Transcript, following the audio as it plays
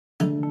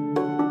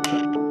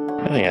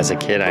I think as a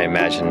kid, I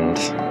imagined,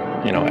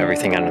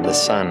 everything under the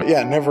sun.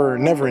 Yeah,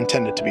 never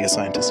intended to be a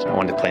scientist. I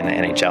wanted to play in the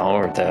NHL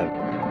or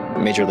the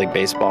Major League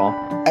Baseball.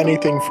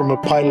 Anything from a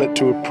pilot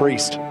to a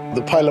priest.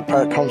 The pilot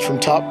part comes from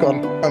Top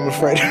Gun, I'm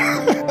afraid.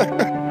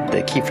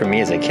 The key for me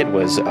as a kid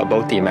was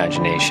about the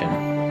imagination.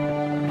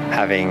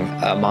 Having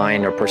a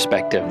mind or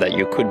perspective that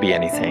you could be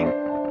anything.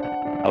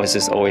 I was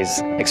just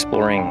always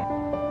exploring.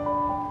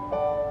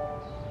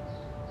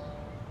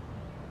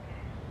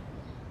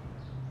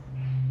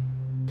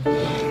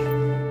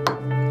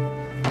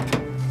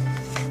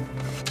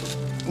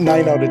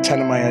 Nine out of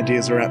 10 of my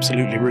ideas are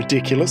absolutely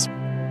ridiculous,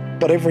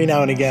 but every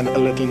now and again a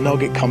little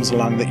nugget comes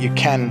along that you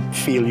can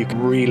feel you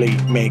can really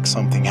make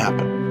something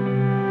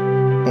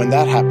happen. When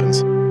that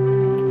happens,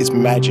 it's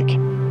magic.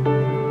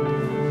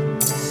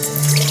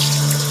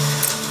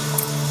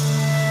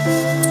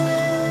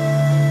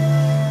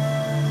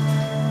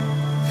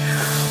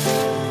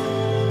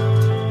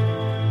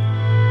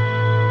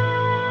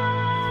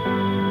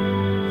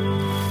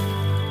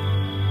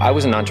 I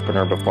was an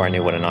entrepreneur before I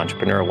knew what an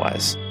entrepreneur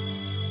was.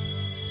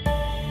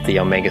 The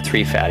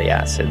omega-3 fatty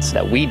acids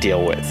that we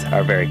deal with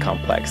are very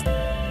complex.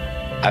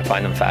 I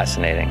find them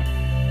fascinating.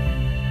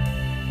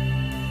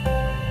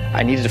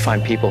 I needed to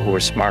find people who were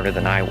smarter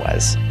than I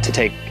was to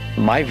take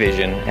my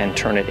vision and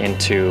turn it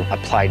into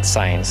applied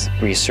science,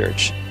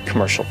 research,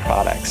 commercial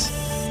products.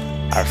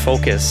 Our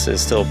focus is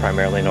still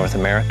primarily North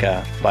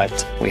America,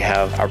 but we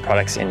have our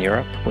products in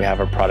Europe, we have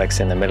our products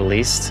in the Middle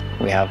East,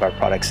 we have our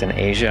products in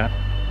Asia.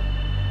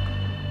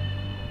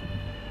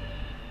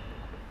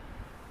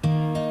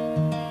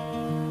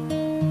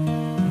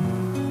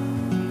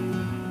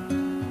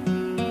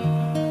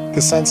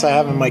 The sense I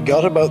have in my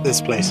gut about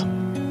this place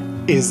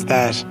is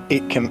that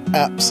it can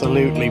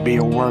absolutely be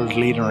a world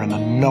leader in a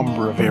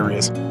number of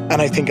areas.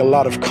 And I think a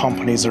lot of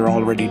companies are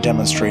already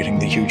demonstrating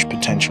the huge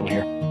potential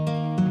here.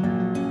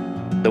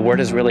 The word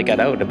has really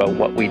got out about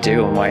what we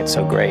do and why it's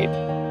so great.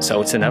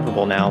 So it's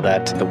inevitable now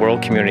that the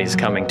world community is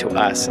coming to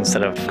us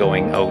instead of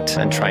going out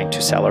and trying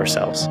to sell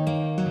ourselves.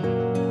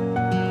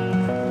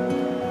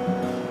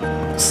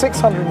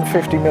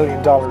 $650 million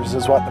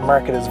is what the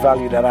market is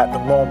valued at the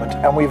moment,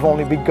 and we've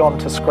only begun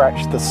to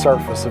scratch the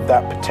surface of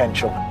that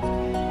potential.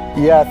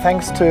 Yeah,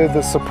 thanks to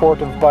the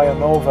support of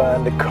BioNova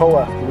and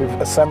ACOA, we've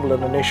assembled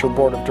an initial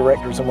board of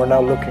directors and we're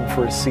now looking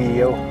for a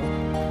CEO.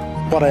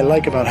 What I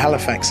like about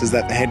Halifax is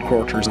that the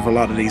headquarters of a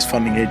lot of these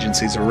funding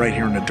agencies are right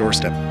here on the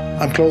doorstep.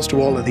 I'm close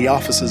to all of the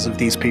offices of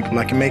these people.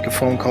 I can make a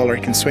phone call or I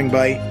can swing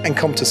by and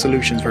come to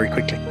solutions very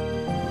quickly.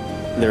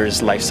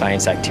 There's life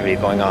science activity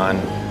going on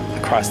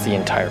across the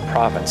entire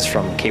province,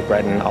 from Cape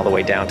Breton all the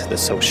way down to the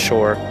South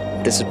Shore.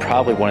 This is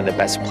probably one of the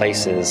best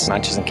places,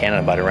 not just in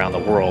Canada, but around the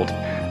world,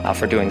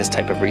 for doing this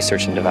type of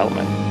research and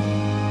development.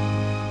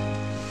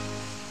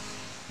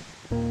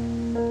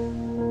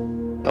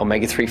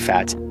 Omega-3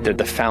 fats, they're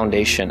the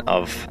foundation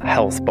of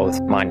health,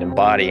 both mind and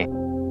body.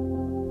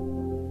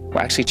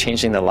 We're actually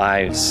changing the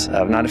lives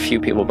of not a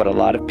few people, but a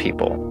lot of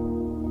people.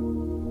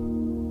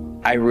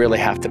 I really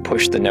have to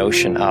push the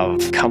notion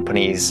of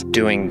companies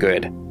doing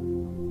good.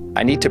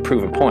 I need to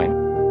prove a point.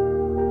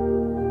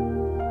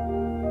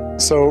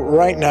 So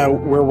right now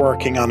we're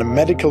working on a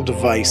medical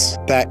device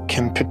that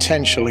can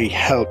potentially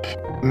help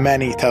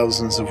many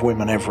thousands of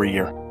women every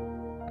year.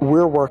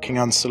 We're working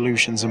on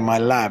solutions in my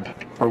lab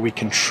where we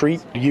can treat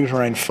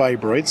uterine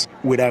fibroids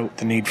without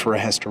the need for a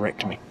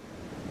hysterectomy.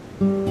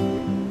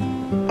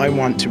 I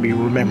want to be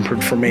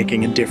remembered for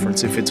making a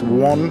difference. If it's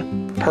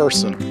one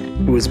person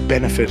who has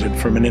benefited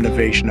from an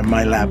innovation in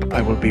my lab,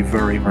 I will be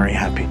very, very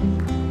happy.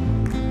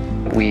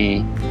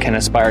 We can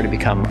aspire to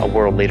become a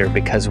world leader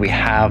because we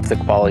have the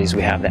qualities,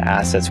 we have the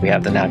assets, we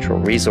have the natural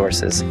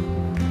resources.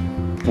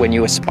 When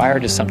you aspire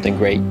to something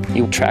great,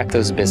 you attract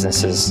those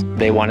businesses.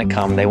 They want to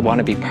come, they want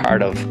to be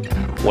part of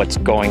what's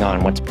going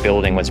on, what's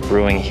building, what's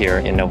brewing here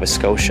in Nova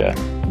Scotia.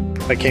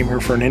 I came here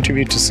for an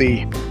interview to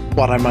see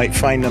what I might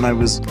find, and I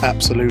was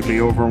absolutely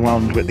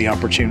overwhelmed with the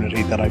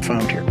opportunity that I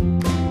found here.